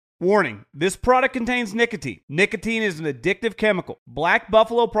Warning, this product contains nicotine. Nicotine is an addictive chemical. Black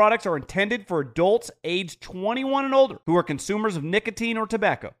Buffalo products are intended for adults aged 21 and older who are consumers of nicotine or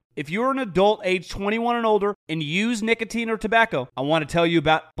tobacco. If you're an adult aged 21 and older and use nicotine or tobacco, I want to tell you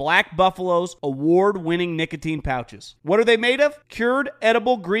about Black Buffalo's award-winning nicotine pouches. What are they made of? Cured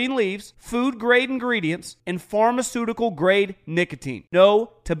edible green leaves, food-grade ingredients, and pharmaceutical-grade nicotine.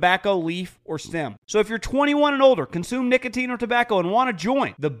 No tobacco leaf or stem. So if you're 21 and older, consume nicotine or tobacco, and want to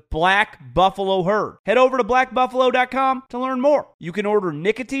join the Black Buffalo herd, head over to blackbuffalo.com to learn more. You can order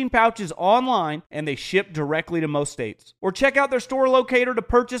nicotine pouches online, and they ship directly to most states. Or check out their store locator to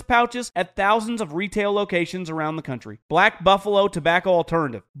purchase pouches at thousands of retail locations around the country. Black Buffalo Tobacco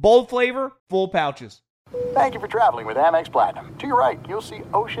Alternative. Bold flavor, full pouches. Thank you for traveling with Amex Platinum. To your right, you'll see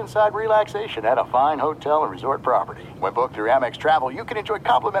oceanside relaxation at a fine hotel and resort property. When booked through Amex Travel, you can enjoy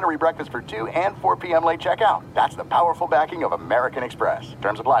complimentary breakfast for 2 and 4 p.m. late checkout. That's the powerful backing of American Express.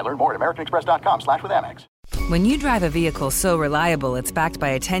 Terms apply. Learn more at americanexpress.com/withAmex. When you drive a vehicle so reliable it's backed by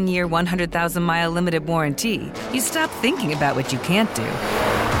a 10-year, 100,000-mile limited warranty, you stop thinking about what you can't do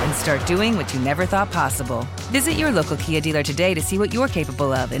and start doing what you never thought possible. Visit your local Kia dealer today to see what you're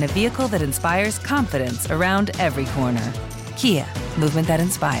capable of in a vehicle that inspires confidence around every corner. Kia, movement that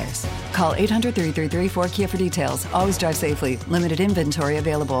inspires. Call 800-333-4KIA for details. Always drive safely. Limited inventory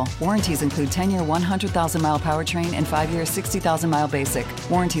available. Warranties include 10-year 100,000-mile powertrain and 5-year 60,000-mile basic.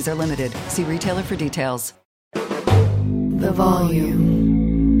 Warranties are limited. See retailer for details. The volume.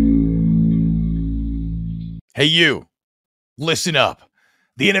 Hey, you. Listen up.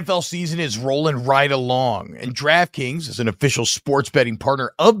 The NFL season is rolling right along, and DraftKings, as an official sports betting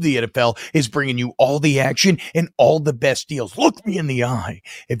partner of the NFL, is bringing you all the action and all the best deals. Look me in the eye.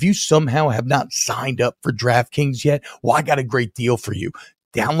 If you somehow have not signed up for DraftKings yet, well, I got a great deal for you.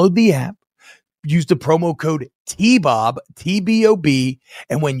 Download the app, use the promo code TBOB, TBOB,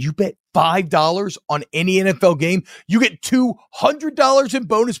 and when you bet $5 on any NFL game, you get $200 in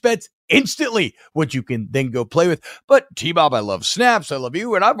bonus bets instantly, which you can then go play with. But T-Bob, I love snaps, I love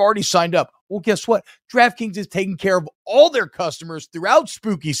you, and I've already signed up. Well, guess what? DraftKings is taking care of all their customers throughout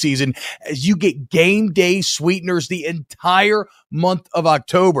spooky season as you get game day sweeteners the entire month of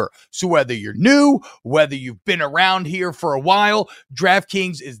October. So whether you're new, whether you've been around here for a while,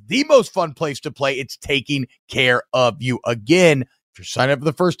 DraftKings is the most fun place to play. It's taking care of you. Again, if you're signing up for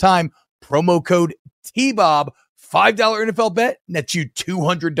the first time, promo code TBOB, $5 NFL bet nets you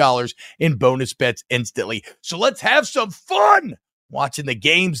 $200 in bonus bets instantly. So let's have some fun watching the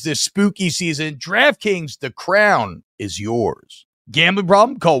games this spooky season. DraftKings, the crown is yours. Gambling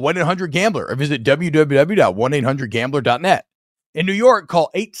problem? Call 1-800-GAMBLER or visit www.1800gambler.net. In New York, call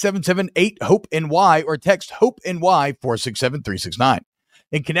 877-8-HOPE-NY or text HOPE-NY 467-369.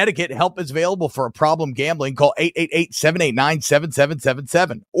 In Connecticut, help is available for a problem gambling. Call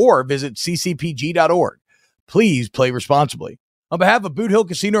 888-789-7777 or visit ccpg.org. Please play responsibly. On behalf of Boot Hill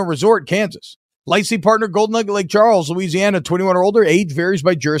Casino and Resort, Kansas, licensing partner Golden Nugget Lake Charles, Louisiana, 21 or older, age varies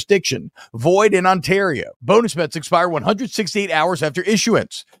by jurisdiction. Void in Ontario. Bonus bets expire 168 hours after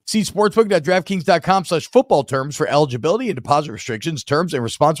issuance. See sportsbook.draftkings.com/football terms for eligibility and deposit restrictions, terms, and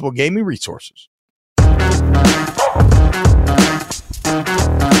responsible gaming resources.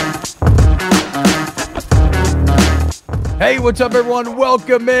 Hey, what's up, everyone?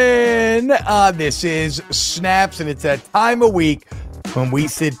 Welcome in. This is Snaps, and it's that time of week when we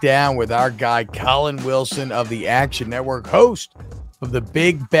sit down with our guy, Colin Wilson of the Action Network, host of the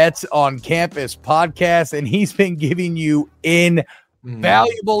Big Bets on Campus podcast, and he's been giving you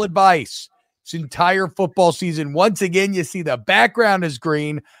invaluable advice this entire football season. Once again, you see the background is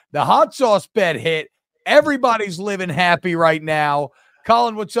green. The hot sauce bet hit. Everybody's living happy right now.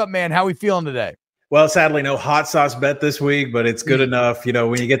 Colin, what's up, man? How we feeling today? Well, sadly, no hot sauce bet this week, but it's good enough. You know,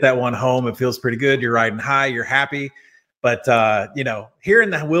 when you get that one home, it feels pretty good. You're riding high. You're happy. But, you know, here in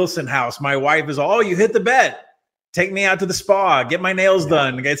the Wilson house, my wife is, oh, you hit the bet. Take me out to the spa. Get my nails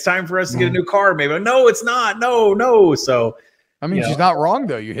done. It's time for us to get a new car, maybe. No, it's not. No. So, I mean, she's not wrong,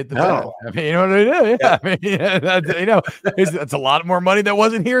 though. You hit the bet. I mean, you know what I mean? Yeah. I mean, that's a lot more money that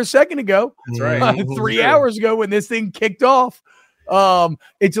wasn't here a second ago. That's right. 3 hours ago when this thing kicked off.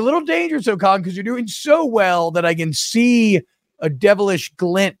 It's a little dangerous, though, Colin, because you're doing so well that I can see a devilish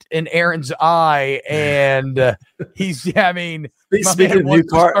glint in Aaron's eye, and Speaking of new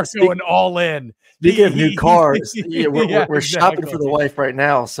cars, going all in. Speaking of new cars, we're exactly. shopping for the wife right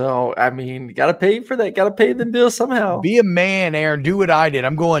now. So, I mean, got to pay for that. Got to pay the bill somehow. Be a man, Aaron. Do what I did.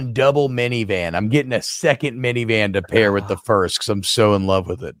 I'm going double minivan. I'm getting a second minivan to pair with the first because I'm so in love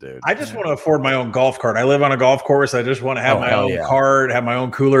with it, dude. I just want to afford my own golf cart. I live on a golf course. I just want to have my own cart, have my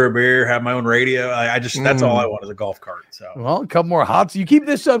own cooler of beer, have my own radio. That's all I want is a golf cart. So, well, a couple more hots. You keep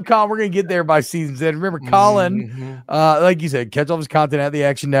this up, Colin. We're going to get there by season's end. Remember, Colin, like you said, catch all his content at the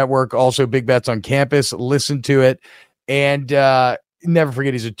Action Network. Also, Big Bets on Campus. Listen to it, and never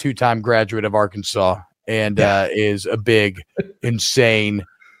forget he's a 2-time graduate of Arkansas and is a big insane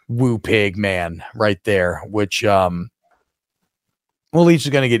woo pig man right there, which well, at least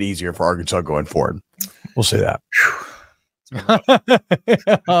it's going to get easier for Arkansas going forward. We'll say that.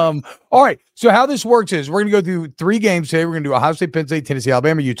 All right, so how this works is we're going to go through 3 games today. We're going to do Ohio State, Penn State, Tennessee,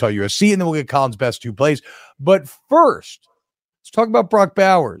 Alabama, Utah, USC, and then we'll get Colin's best 2 plays. But first, let's talk about Brock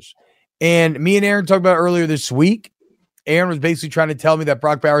Bowers. And me and Aaron talked about earlier this week. Aaron was basically trying to tell me that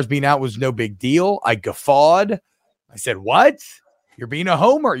Brock Bowers being out was no big deal. I guffawed. I said, what? You're being a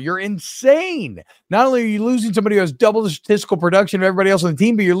homer. You're insane. Not only are you losing somebody who has double the statistical production of everybody else on the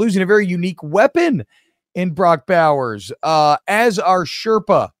team, but you're losing a very unique weapon in Brock Bowers. As our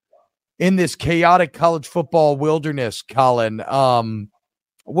Sherpa in this chaotic college football wilderness, Colin,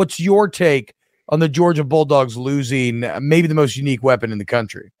 what's your take on the Georgia Bulldogs losing maybe the most unique weapon in the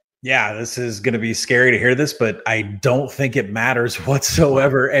country? Yeah, this is going to be scary to hear this, but I don't think it matters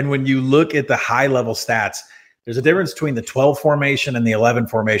whatsoever. And when you look at the high-level stats, there's a difference between the 12 formation and the 11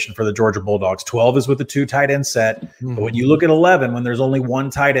 formation for the Georgia Bulldogs. 12 is with the 2 tight end set. But when you look at 11, when there's only 1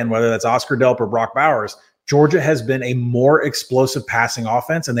 tight end, whether that's Oscar Delp or Brock Bowers, Georgia has been a more explosive passing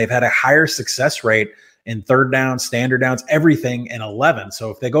offense, and they've had a higher success rate in third downs, standard downs, everything in 11. So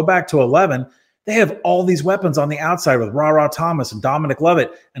if they go back to 11, they have all these weapons on the outside with Ra Thomas and Dominic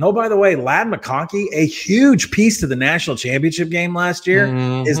Lovett. And oh, by the way, Ladd McConkey, a huge piece to the national championship game last year,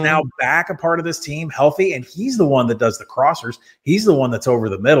 is now back a part of this team, healthy, and he's the one that does the crossers. He's the one that's over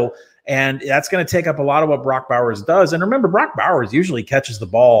the middle, and that's going to take up a lot of what Brock Bowers does. And remember, Brock Bowers usually catches the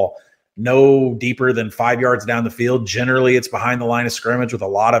ball no deeper than 5 yards down the field. Generally, it's behind the line of scrimmage with a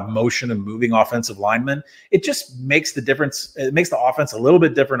lot of motion and moving offensive linemen. It just makes the difference. It makes the offense a little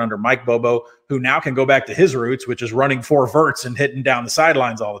bit different under Mike Bobo, who now can go back to his roots, which is running 4 verts and hitting down the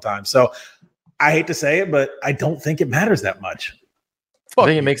sidelines all the time. So I hate to say it, but I don't think it matters that much. I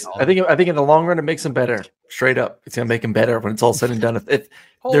think it makes. I think in the long run, it makes them better. Straight up, it's gonna make them better when it's all said and done. If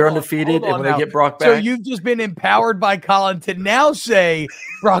they're undefeated and when they get Brock back, so you've just been empowered by Colin to now say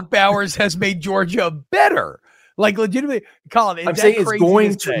Brock Bowers has made Georgia better. Like legitimately, Colin. I'm saying it's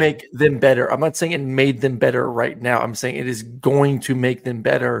going to make them better. I'm not saying it made them better right now. I'm saying it is going to make them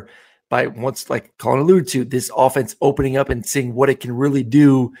better by once, like Colin alluded to, this offense opening up and seeing what it can really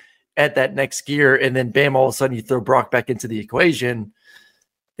do at that next gear, and then bam, all of a sudden you throw Brock back into the equation.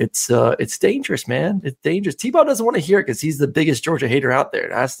 It's dangerous, man. It's dangerous. T-Ball doesn't want to hear it because he's the biggest Georgia hater out there.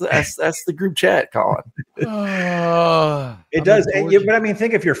 That's the group chat, Colin. It does. But I mean,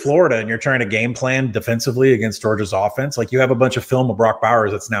 think if you're Florida and you're trying to game plan defensively against Georgia's offense, like you have a bunch of film of Brock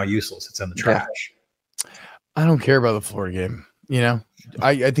Bowers that's now useless. It's in the trash. I don't care about the Florida game. You know,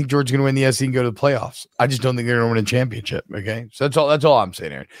 I think Georgia's going to win the SEC and go to the playoffs. I just don't think they're going to win a championship. Okay, so that's all I'm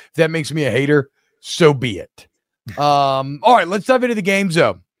saying, Aaron. If that makes me a hater, so be it. All right, let's dive into the games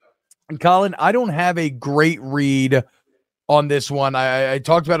though. And Colin, I don't have a great read on this one. I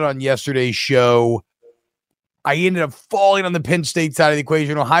talked about it on yesterday's show. I ended up falling on the Penn State side of the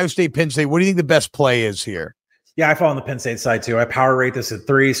equation. Ohio State, Penn State. What do you think the best play is here? Yeah, I fall on the Penn State side too. I power rate this at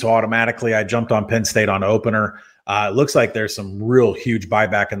 3, so automatically I jumped on Penn State on opener. It looks like there's some real huge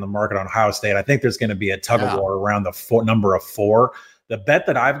buyback in the market on Ohio State. I think there's going to be a tug of war around the number of 4. The bet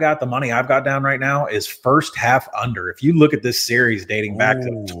that I've got, the money I've got down right now is first half under. If you look at this series dating back to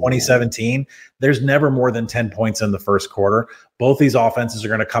 2017, there's never more than 10 points in the first quarter. Both these offenses are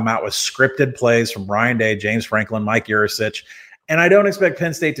going to come out with scripted plays from Ryan Day, James Franklin, Mike Yurcich. And I don't expect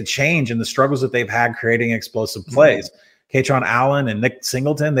Penn State to change in the struggles that they've had creating explosive plays. Katron Allen and Nick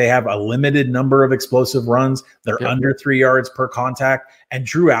Singleton, they have a limited number of explosive runs. They're under 3 yards per contact. And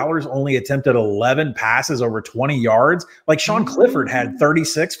Drew Allers only attempted 11 passes over 20 yards. Like Sean Clifford had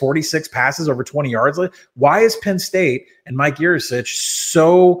 36, 46 passes over 20 yards. Why is Penn State and Mike Yurcich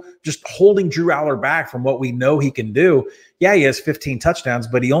so just holding Drew Aller back from what we know he can do? Yeah, he has 15 touchdowns,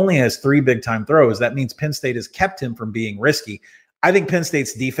 but he only has 3 big-time throws. That means Penn State has kept him from being risky. I think Penn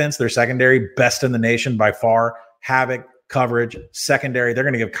State's defense, their secondary, best in the nation by far. Havoc, coverage, secondary. They're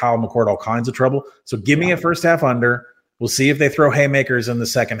going to give Kyle McCord all kinds of trouble. So give me a first half under We'll see if they throw haymakers in the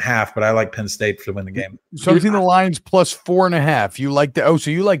second half, but I like Penn State to win the game. So I've seen the Lions plus 4.5. You like so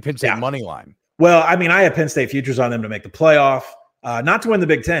you like Penn State money line. Well, I mean, I have Penn State futures on them to make the playoff, not to win the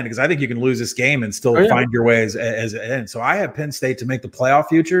Big Ten, because I think you can lose this game and still find your way as it ends. So I have Penn State to make the playoff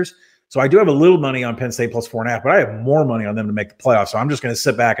futures. So I do have a little money on Penn State plus 4.5, but I have more money on them to make the playoff. So I'm just going to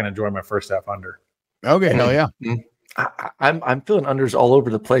sit back and enjoy my first half under. Okay, hell yeah. I'm feeling unders all over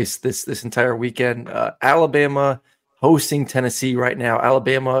the place this entire weekend. Alabama hosting Tennessee right now.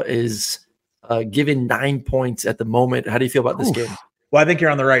 Alabama is given 9 points at the moment. How do you feel about this game? Well, I think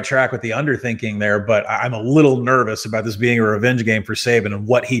you're on the right track with the underthinking there, but I'm a little nervous about this being a revenge game for Saban and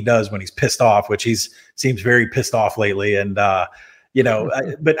what he does when he's pissed off, which seems very pissed off lately. And, but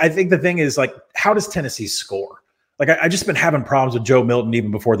I think the thing is, like, how does Tennessee score? Like, I just been having problems with Joe Milton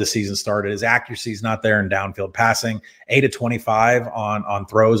even before the season started. His accuracy is not there in downfield passing. 8 of 25 on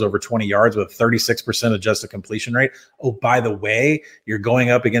throws over 20 yards with a 36% adjusted completion rate. Oh, by the way, you're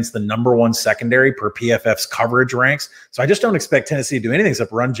going up against the number 1 secondary per PFF's coverage ranks. So I just don't expect Tennessee to do anything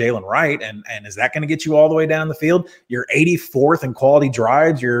except run Jalen Wright. And is that going to get you all the way down the field? You're 84th in quality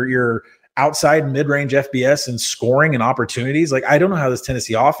drives. You're outside mid-range FBS and scoring and opportunities. Like, I don't know how this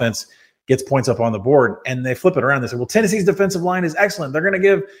Tennessee offense gets points up on the board, and they flip it around. They say, well, Tennessee's defensive line is excellent. They're going to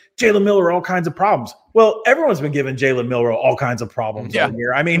give Jalen Milroe all kinds of problems. Well, everyone's been giving Jalen Milroe all kinds of problems all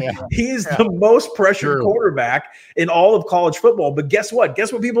year. I mean, he's the most pressured quarterback in all of college football. But guess what?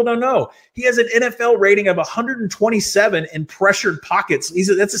 Guess what people don't know? He has an NFL rating of 127 in pressured pockets.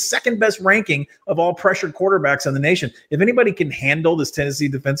 That's the second best ranking of all pressured quarterbacks in the nation. If anybody can handle this Tennessee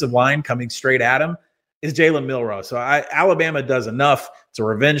defensive line coming straight at him, is Jalen Milroe. So Alabama does enough. It's a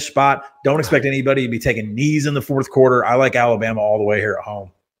revenge spot. Don't expect anybody to be taking knees in the fourth quarter. I like Alabama all the way here at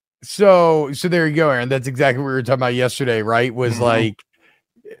home. So there you go, Aaron. That's exactly what we were talking about yesterday, right? Was like,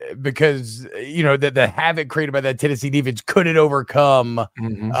 because, the havoc created by that Tennessee defense couldn't overcome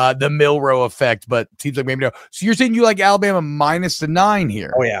the Milroe effect, but seems like maybe no. So you're saying you like Alabama minus the 9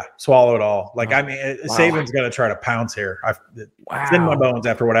 here? Oh, yeah. Swallow it all. Like, I mean, Saban's going to try to pounce here. It's in my bones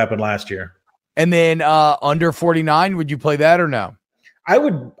after what happened last year. And then under 49, would you play that or no? I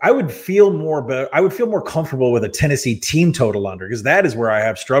would feel more comfortable with a Tennessee team total under, because that is where I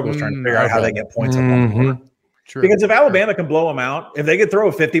have struggles trying to figure out how they get points up on the board. True. Because if Alabama can blow them out, if they could throw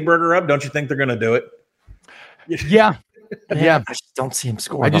a 50 burger up, don't you think they're going to do it? Yeah. I just don't see him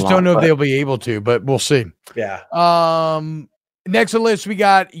scoring. I just don't know if they'll be able to, but we'll see. Yeah. Next on the list, we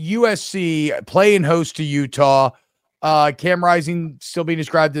got USC playing host to Utah. Cam Rising still being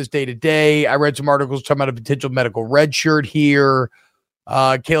described as day-to-day. I read some articles talking about a potential medical red shirt here.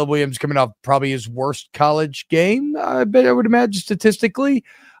 Caleb Williams coming off probably his worst college game, I would imagine, statistically.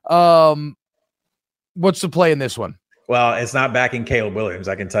 What's the play in this one? Well, it's not backing Caleb Williams,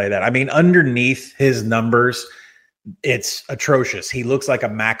 I can tell you that. I mean, underneath his numbers, it's atrocious. He looks like a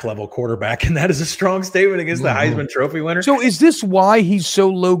MAC level quarterback, and that is a strong statement against the Heisman Trophy winner. So is this why he's so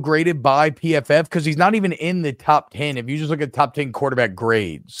low graded by PFF? Because he's not even in the top 10 if you just look at top 10 quarterback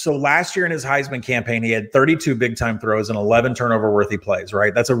grades. So last year in his Heisman campaign, he had 32 big time throws and 11 turnover worthy plays,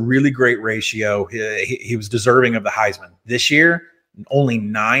 right? That's a really great ratio. He was deserving of the Heisman. This year, only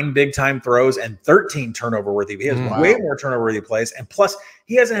 9 big time throws and 13 turnover worthy. He has way more turnover worthy plays. And plus,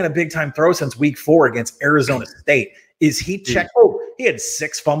 he hasn't had a big time throw since week 4 against Arizona State. Is he checked? Oh, he had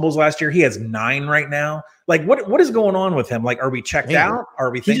 6 fumbles last year. He has 9 right now. Like, what is going on with him? Like, are we checked out? Are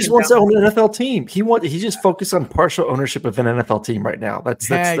we? He just wants to own an NFL team. He just focused on partial ownership of an NFL team right now. That's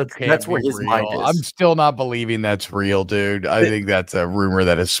where his mind is. I'm still not believing that's real, dude. I think that's a rumor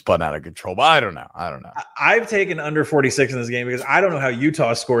that has spun out of control. But I don't know. I've taken under 46 in this game because I don't know how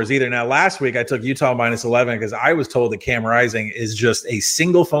Utah scores either. Now, last week I took Utah minus 11 because I was told that Cam Rising is just a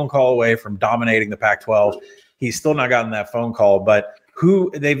single phone call away from dominating the Pac-12. He's still not gotten that phone call, but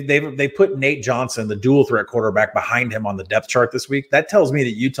they put Nate Johnson, the dual threat quarterback, behind him on the depth chart this week. That tells me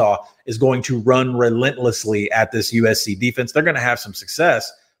that Utah is going to run relentlessly at this USC defense. They're going to have some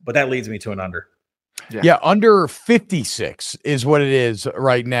success, but that leads me to an under. Yeah, under 56 is what it is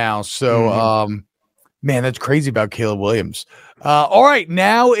right now. So, man, that's crazy about Caleb Williams. All right,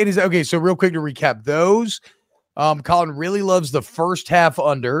 now it is okay. So real quick to recap those, Colin really loves the first half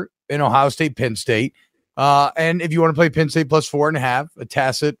under in Ohio State, Penn State. And if you want to play Penn State plus 4.5, a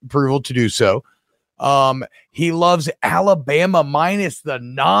tacit approval to do so. He loves Alabama minus the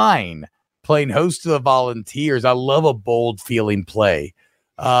 9, playing host to the Volunteers. I love a bold feeling play.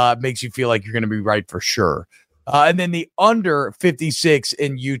 Makes you feel like you're going to be right for sure. And then the under 56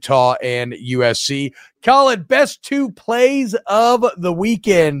 in Utah and USC. Colin, best 2 plays of the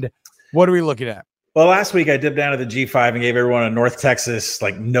weekend. What are we looking at? Well, last week I dipped down to the G5 and gave everyone a North Texas,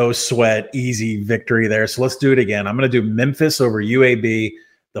 like no sweat, easy victory there. So let's do it again. I'm going to do Memphis over UAB.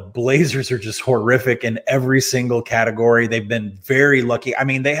 The Blazers are just horrific in every single category. They've been very lucky. I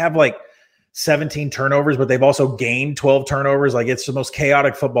mean, they have like 17 turnovers, but they've also gained 12 turnovers. Like it's the most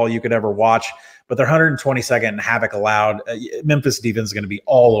chaotic football you could ever watch. But they're 122nd in havoc allowed. Memphis defense is going to be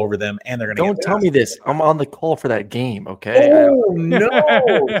all over them, and they're going to. Don't tell me this. I'm on the call for that game. Okay. Oh no!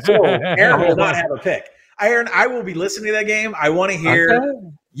 So Aaron will not have a pick. Aaron, I will be listening to that game. I want to hear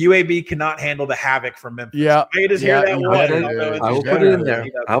UAB cannot handle the havoc from Memphis. Yeah, I just hear that one. I will put it in there.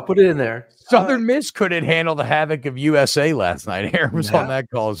 I'll put it in there. Southern Miss couldn't handle the havoc of USA last night. Aaron was on that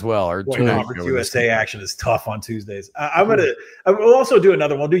call as well. Or Conference USA action is tough on Tuesdays. We'll also do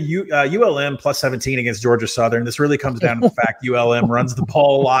another one. We'll do ULM plus 17 against Georgia Southern. This really comes down to the fact ULM runs the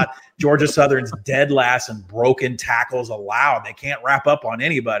ball a lot. Georgia Southern's dead last in broken tackles allowed. They can't wrap up on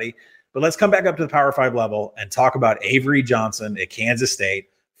anybody. But let's come back up to the Power 5 level and talk about Avery Johnson at Kansas State.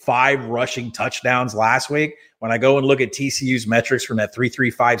 5 rushing touchdowns last week. When I go and look at TCU's metrics from that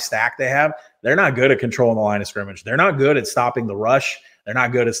 3-3-5 stack they have, they're not good at controlling the line of scrimmage. They're not good at stopping the rush. They're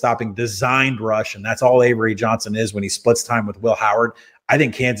not good at stopping designed rush, and that's all Avery Johnson is when he splits time with Will Howard. I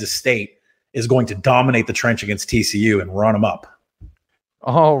think Kansas State is going to dominate the trench against TCU and run them up.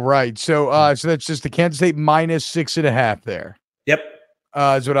 All right. So that's just the Kansas State minus 6.5 there. Yep.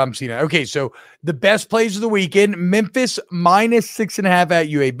 Is what I'm seeing. Okay, so the best plays of the weekend: Memphis minus 6.5 at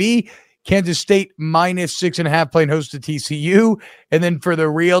UAB, Kansas State minus 6.5 playing host to TCU, and then for the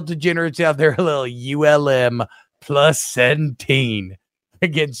real degenerates out there, a little ULM plus 17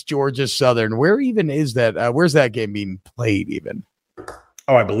 against Georgia Southern. Where even is that? Where's that game being played? Even?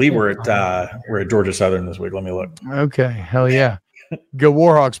 Oh, I believe we're at Georgia Southern this week. Let me look. Okay, hell yeah. Go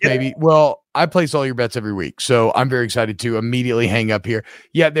Warhawks, baby. Well, I place all your bets every week, so I'm very excited to immediately hang up here.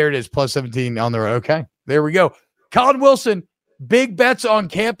 Yeah, there it is, plus 17 on the road. Okay, there we go. Colin Wilson, Big Bets on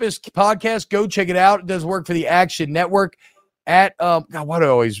Campus podcast. Go check it out. It does work for the Action Network at God, why do I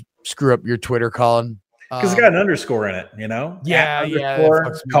always screw up your Twitter, Colin? Because it's got an underscore in it, you know? Yeah.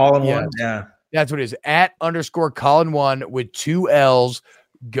 Colin one. Yeah. That's what it is. At _ Colin 1 with 2 L's.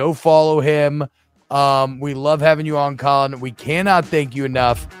 Go follow him. We love having you on, Colin. We cannot thank you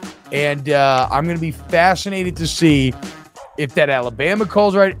enough. And I'm going to be fascinated to see if that Alabama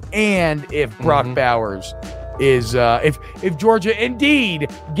call's right and if Brock Bowers is if Georgia indeed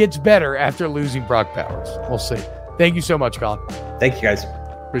gets better after losing Brock Bowers. We'll see. Thank you so much, Colin. Thank you, guys.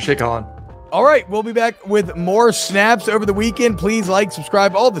 Appreciate Colin. All right, we'll be back with more snaps over the weekend. Please like,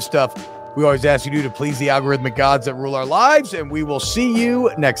 subscribe, all the stuff we always ask you to do to please the algorithmic gods that rule our lives, and we will see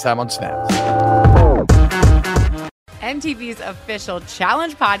you next time on Snaps. MTV's official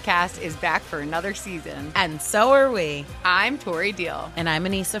Challenge podcast is back for another season. And so are we. I'm Tori Deal. And I'm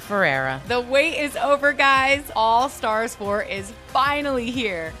Anissa Ferreira. The wait is over, guys. All Stars 4 is finally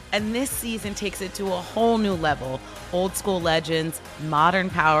here. And this season takes it to a whole new level. Old school legends, modern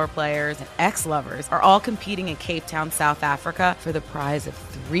power players, and ex-lovers are all competing in Cape Town, South Africa for the prize of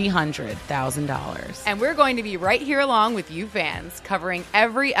 $300,000. And we're going to be right here along with you fans, covering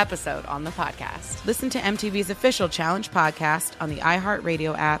every episode on the podcast. Listen to MTV's official Challenge podcast on the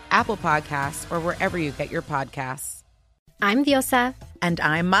iHeartRadio app, Apple Podcasts, or wherever you get your podcasts. I'm Diosa. And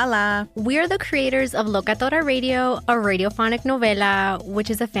I'm Mala. We're the creators of Locatora Radio, a radiophonic novela, which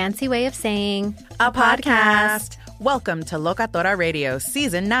is a fancy way of saying a podcast. Welcome to Locatora Radio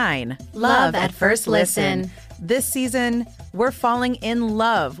Season 9. Love at First Listen. This season, we're falling in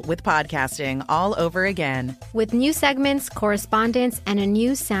love with podcasting all over again. With new segments, correspondence, and a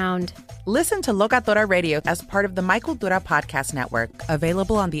new sound. Listen to Locatora Radio as part of the Michael Dura Podcast Network.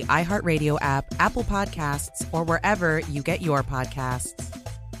 Available on the iHeartRadio app, Apple Podcasts, or wherever you get your podcasts.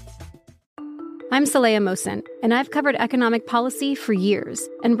 I'm Saleha Mohsen, and I've covered economic policy for years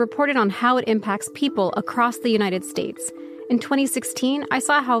and reported on how it impacts people across the United States. In 2016, I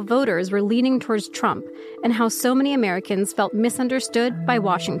saw how voters were leaning towards Trump and how so many Americans felt misunderstood by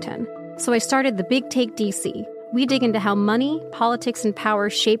Washington. So I started The Big Take DC. We dig into how money, politics, and power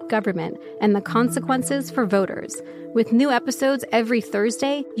shape government and the consequences for voters. With new episodes every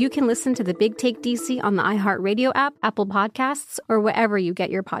Thursday, you can listen to The Big Take DC on the iHeartRadio app, Apple Podcasts, or wherever you get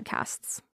your podcasts.